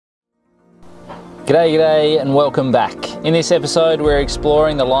G'day, g'day, and welcome back. In this episode, we're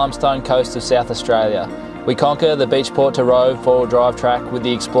exploring the Limestone Coast of South Australia. We conquer the Beachport to Robe four-wheel drive track with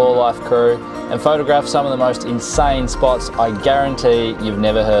the Explore Life crew and photograph some of the most insane spots I guarantee you've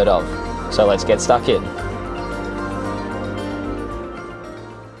never heard of. So let's get stuck in.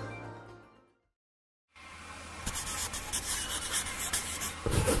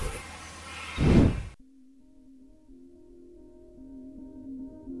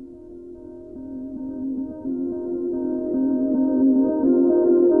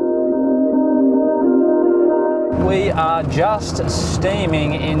 We are just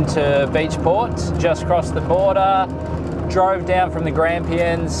steaming into Beachport, just crossed the border, drove down from the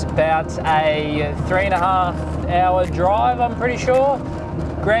Grampians, about a 3.5 hour drive, I'm pretty sure.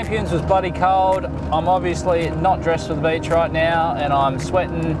 Grampians was bloody cold. I'm obviously not dressed for the beach right now and I'm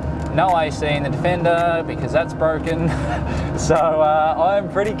sweating. No AC in the Defender because that's broken. So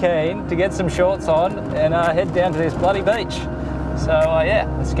I'm pretty keen to get some shorts on and head down to this bloody beach. So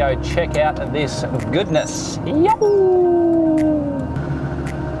yeah, let's go check out this goodness. Yahoo!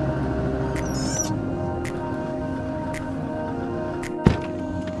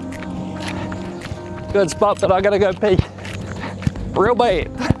 Good spot, but I gotta go pee real bad.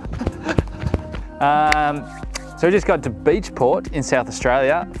 So we just got to Beachport in South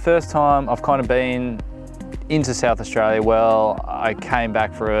Australia. First time I've kind of been into South Australia. Well, I came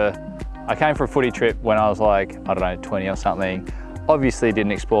for a footy trip when I was like, I don't know, 20 or something. Obviously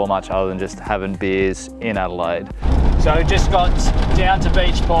didn't explore much other than just having beers in Adelaide. So we just got down to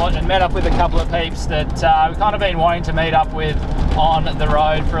Beachport and met up with a couple of peeps that we've kind of been wanting to meet up with on the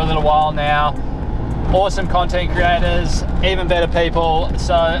road for a little while now. Awesome content creators, even better people.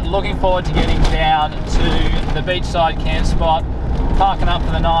 So looking forward to getting down to the beachside camp spot, parking up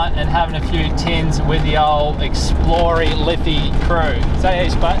for the night and having a few tins with the old Explory Liffey crew. Is that how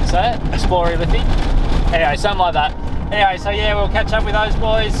you say it? Explory Liffey? Anyway, something like that. Anyway, so yeah, we'll catch up with those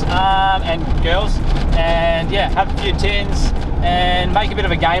boys and girls and yeah, have a few tins and make a bit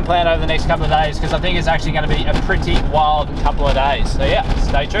of a game plan over the next couple of days because I think it's actually going to be a pretty wild couple of days. So yeah,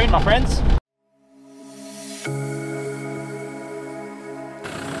 stay tuned, my friends.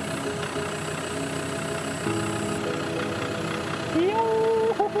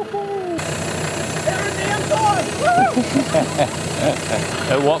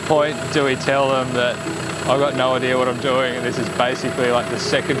 At what point do we tell them that I've got no idea what I'm doing and this is basically like the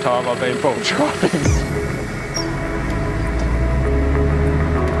second time I've been full driving?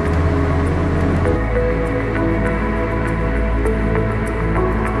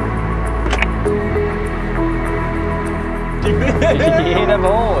 You hit a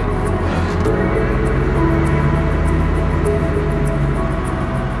board.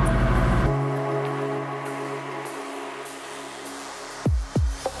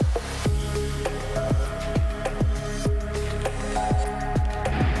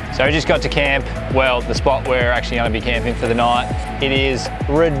 So we just got to camp, well, the spot we're actually going to be camping for the night. It is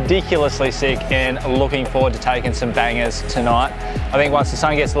ridiculously sick and looking forward to taking some bangers tonight. I think once the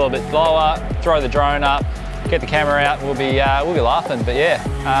sun gets a little bit lower, throw the drone up, get the camera out, we'll be laughing. But yeah,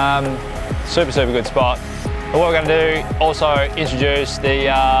 super good spot. But what we're going to do, also introduce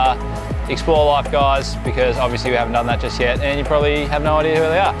the Explore Life guys because obviously we haven't done that just yet and you probably have no idea who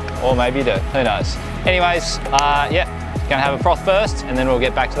they are, or maybe you do, who knows. Anyways, yeah. Gonna have a froth first and then we'll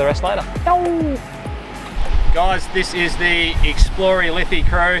get back to the rest later. No. Guys, this is the Explory Liffey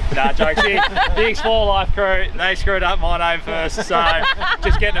crew. Nah, jokes here. The Explore Life crew. They screwed up my name first, so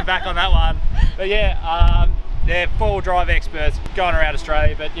just getting them back on that one. But yeah, they're four-wheel drive experts going around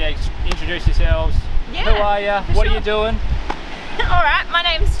Australia. But yeah, introduce yourselves. Yeah, who are you? What are you doing? All right, my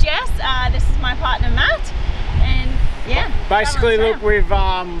name's Jess. This is my partner Matt. And yeah. Basically, look, we're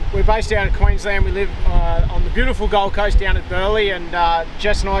based down in Queensland. We live on the beautiful Gold Coast down at Burleigh, and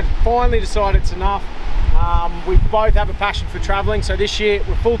Jess and I finally decided it's enough. We both have a passion for travelling, so this year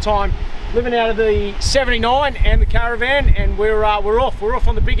we're full-time living out of the 79 and the caravan, and we're off. We're off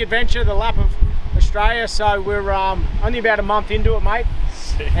on the big adventure, the lap of Australia. So we're only about a month into it, mate.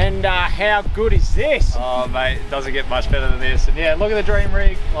 Sick. And how good is this? Oh, mate, it doesn't get much better than this. And yeah, look at the dream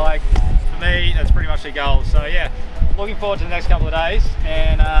rig. Like, for me, that's pretty much the goal. So yeah. Looking forward to the next couple of days,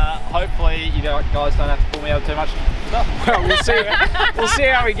 and hopefully you guys don't have to pull me out too much stuff. Well, we'll see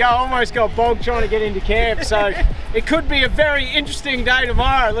how we go. Almost got bogged trying to get into camp, so it could be a very interesting day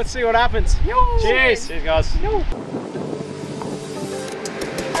tomorrow. Let's see what happens. Yo. Cheers. Cheers, guys. Yo.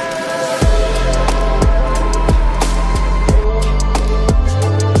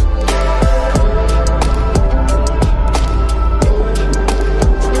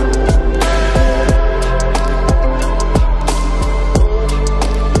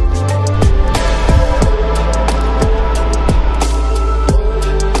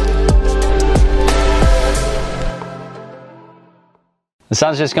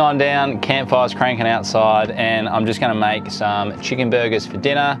 Sun's just gone down, campfire's cranking outside, and I'm just gonna make some chicken burgers for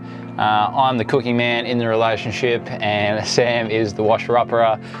dinner. I'm the cooking man in the relationship, and Sam is the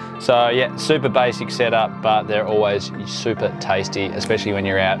washer-upper. So yeah, super basic setup, but they're always super tasty, especially when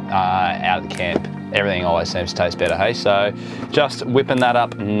you're out at the camp. Everything always seems to taste better, hey? So just whipping that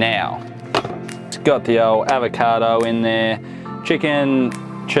up now. It's got the old avocado in there, chicken,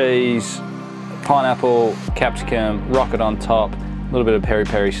 cheese, pineapple, capsicum, rocket on top, a little bit of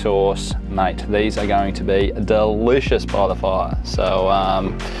peri-peri sauce. Mate, these are going to be delicious by the fire. So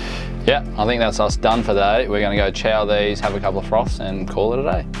yeah, I think that's us done for the day. We're gonna go chow these, have a couple of froths and call it a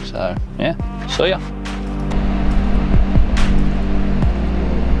day. So yeah, see ya.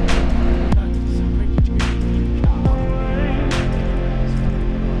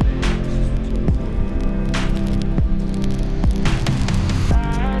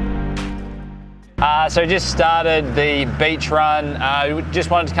 So just started the beach run. We just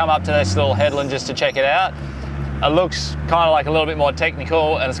wanted to come up to this little headland just to check it out. It looks kind of like a little bit more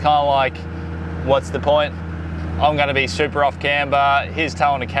technical, and it's kind of like, what's the point? I'm going to be super off camber, he's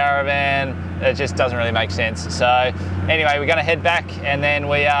towing a caravan. It just doesn't really make sense. So anyway, we're going to head back, and then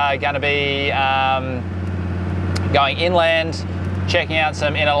we are going to be going inland, checking out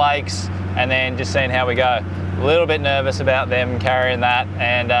some inner lakes, and then just seeing how we go. A little bit nervous about them carrying that,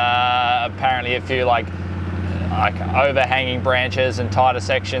 and apparently a few like overhanging branches and tighter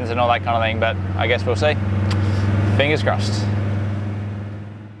sections and all that kind of thing, but I guess we'll see. Fingers crossed.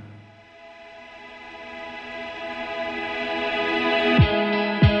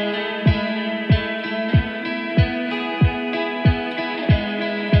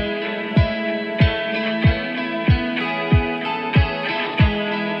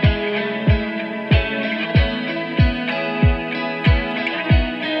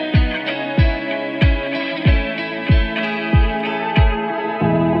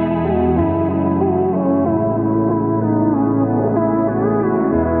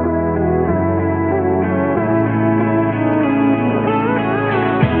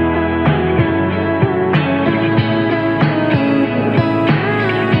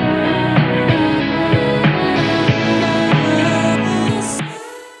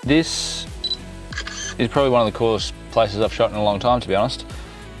 This is probably one of the coolest places I've shot in a long time, to be honest.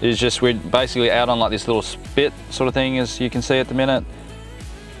 It's just, we're basically out on like this little spit sort of thing, as you can see at the minute.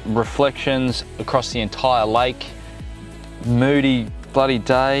 Reflections across the entire lake. Moody bloody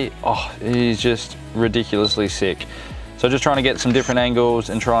day. Oh, it is just ridiculously sick. So just trying to get some different angles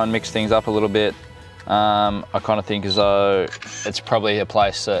and try and mix things up a little bit. I kind of think as though it's probably a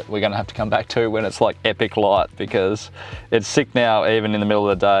place that we're going to have to come back to when it's like epic light, because it's sick now even in the middle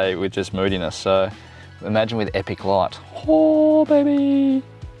of the day with just moodiness. So imagine with epic light. Oh baby,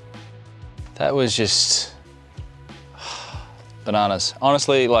 that was just bananas.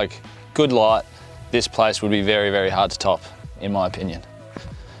 Honestly, like, good light, this place would be very, very hard to top, in my opinion,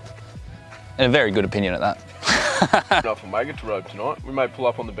 and a very good opinion at that. Enough and make it to Robe tonight. We may pull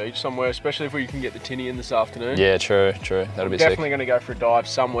up on the beach somewhere, especially if we can get the tinny in this afternoon. Yeah, true. That'll be sick. Definitely going to go for a dive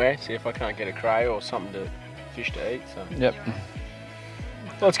somewhere, see if I can't get a cray or something to fish to eat. So. Yep.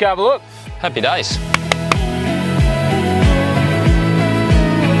 Let's go have a look. Happy days.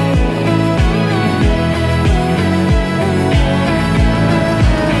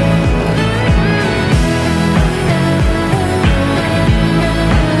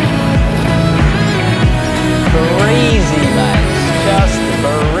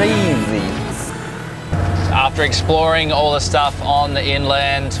 After exploring all the stuff on the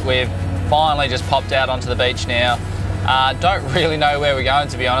inland, we've finally just popped out onto the beach now. Don't really know where we're going,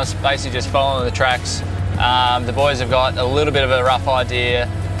 to be honest. Basically just following the tracks. The boys have got a little bit of a rough idea,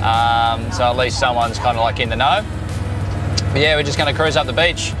 so at least someone's kind of like in the know. But yeah, we're just going to cruise up the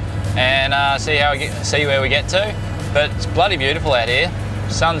beach and see where we get to. But it's bloody beautiful out here.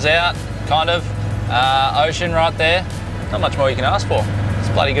 Sun's out, kind of. Ocean right there. Not much more you can ask for. It's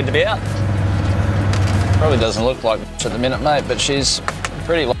bloody good to be out. Probably doesn't look like much at the minute, mate, but she's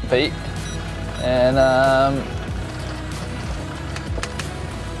pretty lumpy. And oh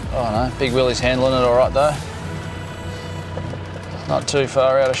no, Big Willie's handling it all right though. Not too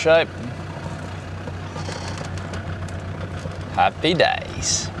far out of shape. Happy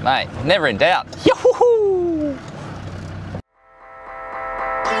days, mate. Never in doubt. Yahoo!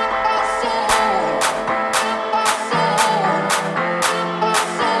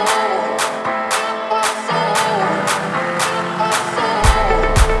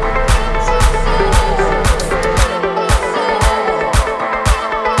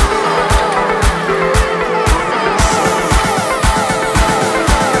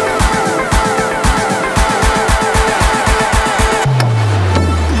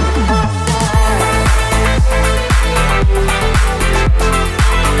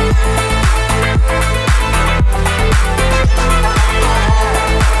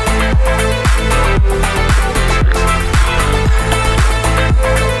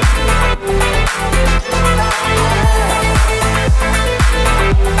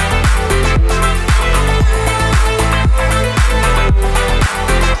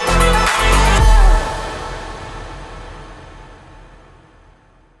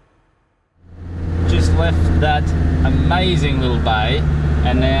 amazing little bay,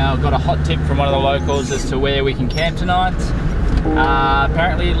 and now got a hot tip from one of the locals as to where we can camp tonight.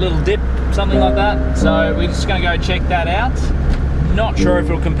 Apparently a little dip, something like that. So we're just going to go check that out. Not sure if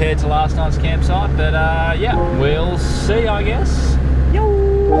it'll compare to last night's campsite, but yeah, we'll see, I guess. Yo!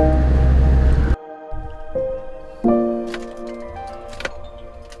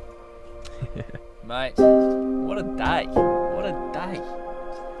 Mate, what a day, what a day.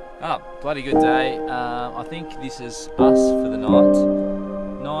 Oh, bloody good day. I think this is us for the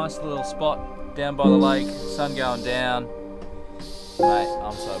night. Nice little spot down by the lake, sun going down. Mate,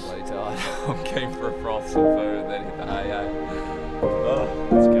 I'm so bloody tired. I'm keen for a froth, some food, and then hit the hay. Oh,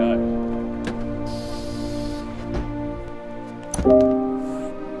 let's go.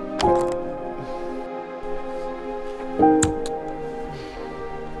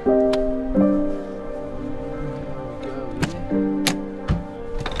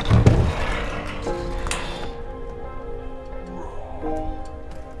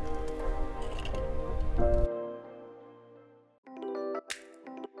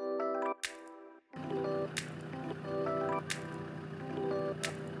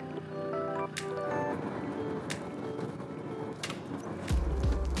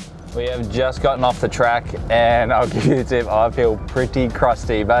 We have just gotten off the track, and I'll give you the tip, I feel pretty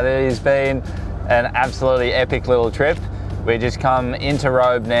crusty, but it has been an absolutely epic little trip. We just come into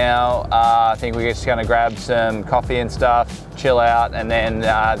Robe now. I think we're just gonna grab some coffee and stuff, chill out, and then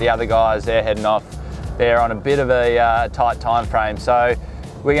the other guys, they're heading off. They're on a bit of a tight time frame. So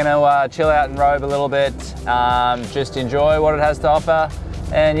we're gonna chill out in Robe a little bit, just enjoy what it has to offer,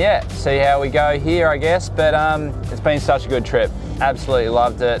 and yeah, see how we go here, I guess. But it's been such a good trip. Absolutely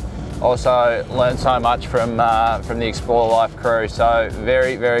loved it. Also learned so much from the Explore Life crew, so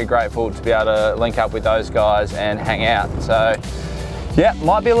very, very grateful to be able to link up with those guys and hang out. So yeah,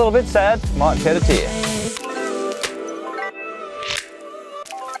 might be a little bit sad, might shed a tear.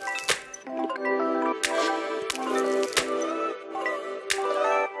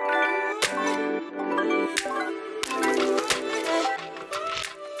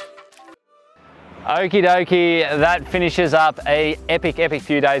 Okie dokie, that finishes up a epic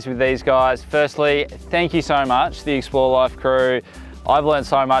few days with these guys. Firstly, thank you so much, the Explore Life crew. I've learned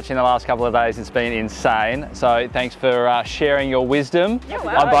so much in the last couple of days, it's been insane. So thanks for sharing your wisdom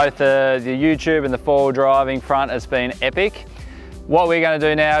on both the YouTube and the forward driving front. It's been epic. What we're going to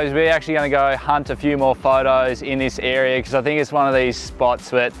do now is we're actually going to go hunt a few more photos in this area, because I think it's one of these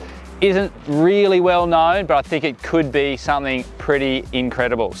spots that isn't really well known, but I think it could be something pretty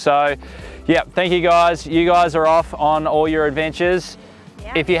incredible. So yeah, thank you guys. You guys are off on all your adventures.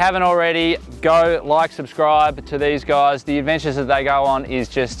 Yeah. If you haven't already, go like, subscribe to these guys. The adventures that they go on is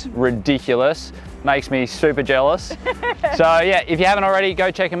just ridiculous. Makes me super jealous. So yeah, if you haven't already,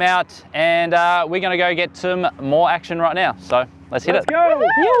 go check them out. And we're gonna go get some more action right now. So let's hit it. Let's go!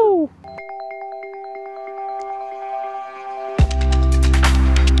 Woo!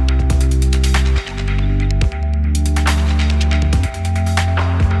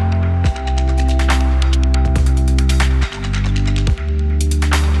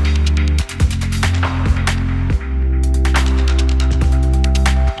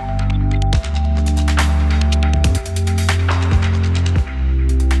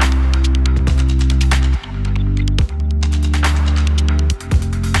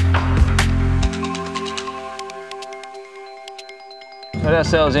 Got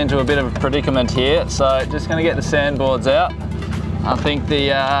ourselves into a bit of a predicament here, so just going to get the sandboards out. I think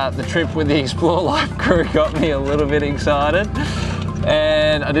the trip with the Explore Life crew got me a little bit excited,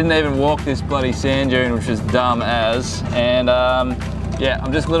 and I didn't even walk this bloody sand dune, which was dumb as. And yeah,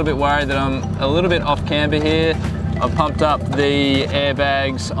 I'm just a little bit worried that I'm a little bit off camber here. I've pumped up the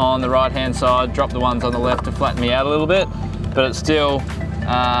airbags on the right hand side, dropped the ones on the left to flatten me out a little bit, but it's still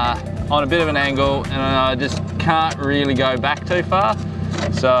on a bit of an angle, and I just can't really go back too far.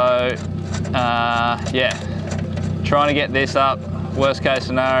 So yeah, trying to get this up. Worst case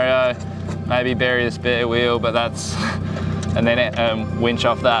scenario, maybe bury the spare wheel, but that's, and then winch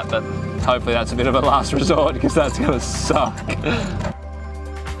off that, but hopefully that's a bit of a last resort, because that's gonna suck. So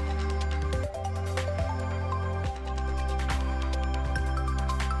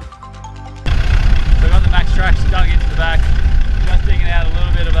I got the max tracks dug into the back, just digging out a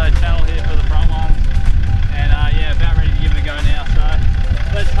little bit of a channel here for the front one, and yeah, about ready to give it a go now. So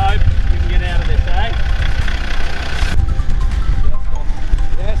let's hope we can get out of this, eh?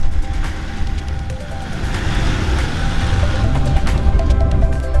 Yes.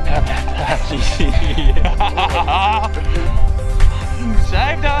 How about that?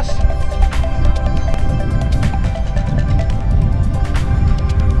 Saved us.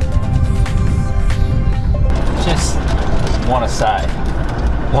 Just want to say,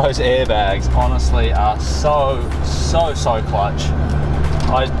 those airbags honestly are so clutch.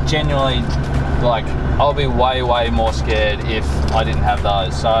 I genuinely, like, I'll be way more scared if I didn't have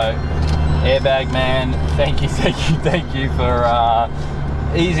those. So airbag man, thank you for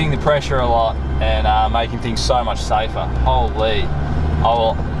easing the pressure a lot and making things so much safer. Holy, I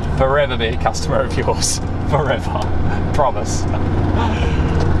will forever be a customer of yours. Forever, promise.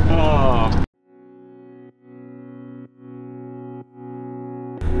 Oh.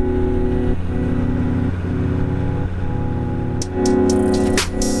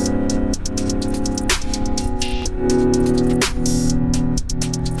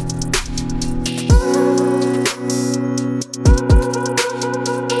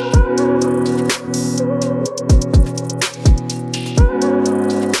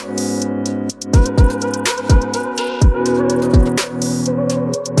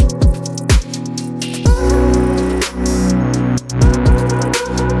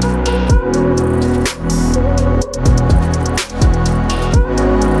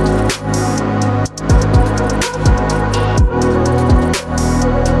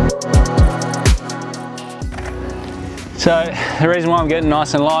 So the reason why I'm getting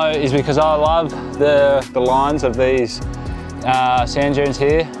nice and low is because I love the lines of these sand dunes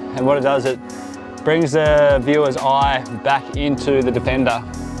here, and what it does, it brings the viewer's eye back into the Defender.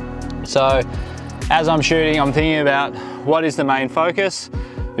 So as I'm shooting, I'm thinking about what is the main focus,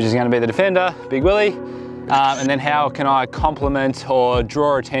 which is going to be the Defender, Big Willie, and then how can I complement or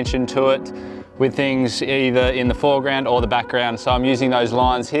draw attention to it with things either in the foreground or the background. So I'm using those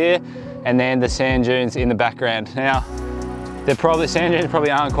lines here and then the sand dunes in the background. Now, sand dunes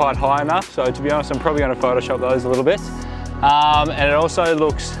probably aren't quite high enough, so to be honest, I'm probably going to Photoshop those a little bit. And it also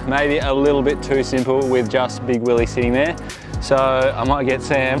looks maybe a little bit too simple with just Big Willie sitting there. So I might get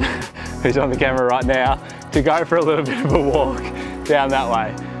Sam, who's on the camera right now, to go for a little bit of a walk down that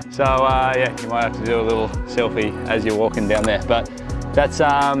way. So yeah, you might have to do a little selfie as you're walking down there. But that's,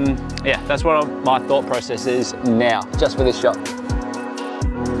 yeah, that's what my thought process is now, just for this shot.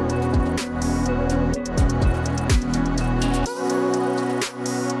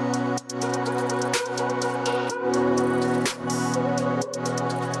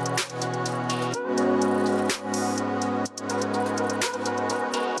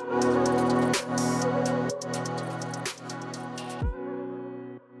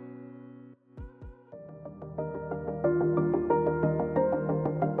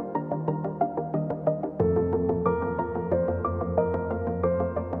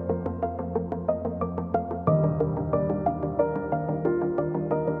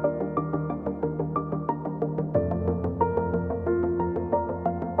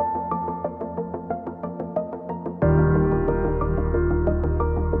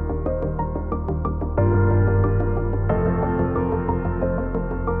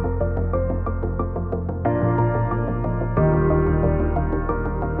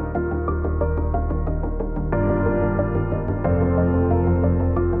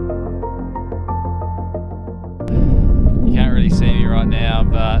 See me right now,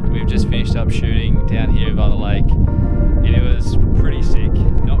 but we've just finished up shooting down here by the lake and it was pretty sick.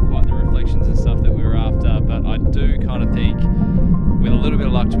 Not quite the reflections and stuff that we were after, but I do kind of think with a little bit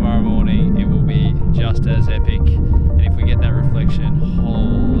of luck tomorrow morning it will be just as epic, and if we get that reflection,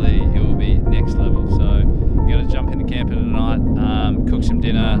 holy, it will be next level. So we're going to jump in the camper tonight, cook some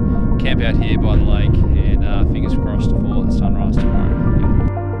dinner, camp out here by the lake, and fingers crossed for the sunrise tomorrow.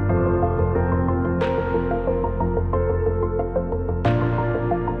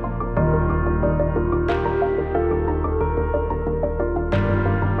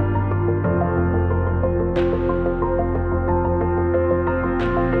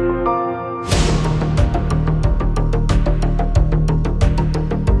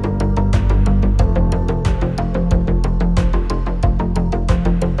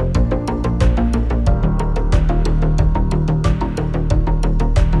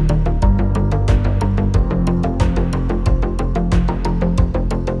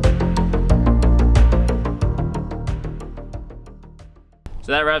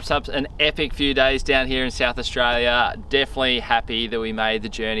 So that wraps up an epic few days down here in South Australia. Definitely happy that we made the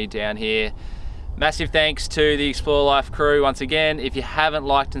journey down here. Massive thanks to the Explore Life crew once again. If you haven't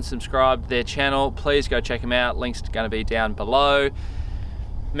liked and subscribed to their channel, please go check them out. Link's going to be down below.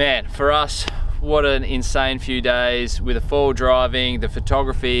 Man, for us, what an insane few days with the full driving, the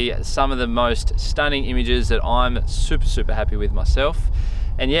photography, some of the most stunning images that I'm super happy with myself.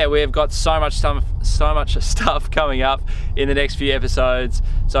 And yeah, we've got so much stuff coming up in the next few episodes.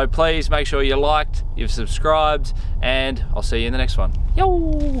 So please make sure you liked, you've subscribed, and I'll see you in the next one.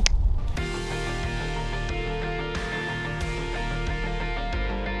 Yo!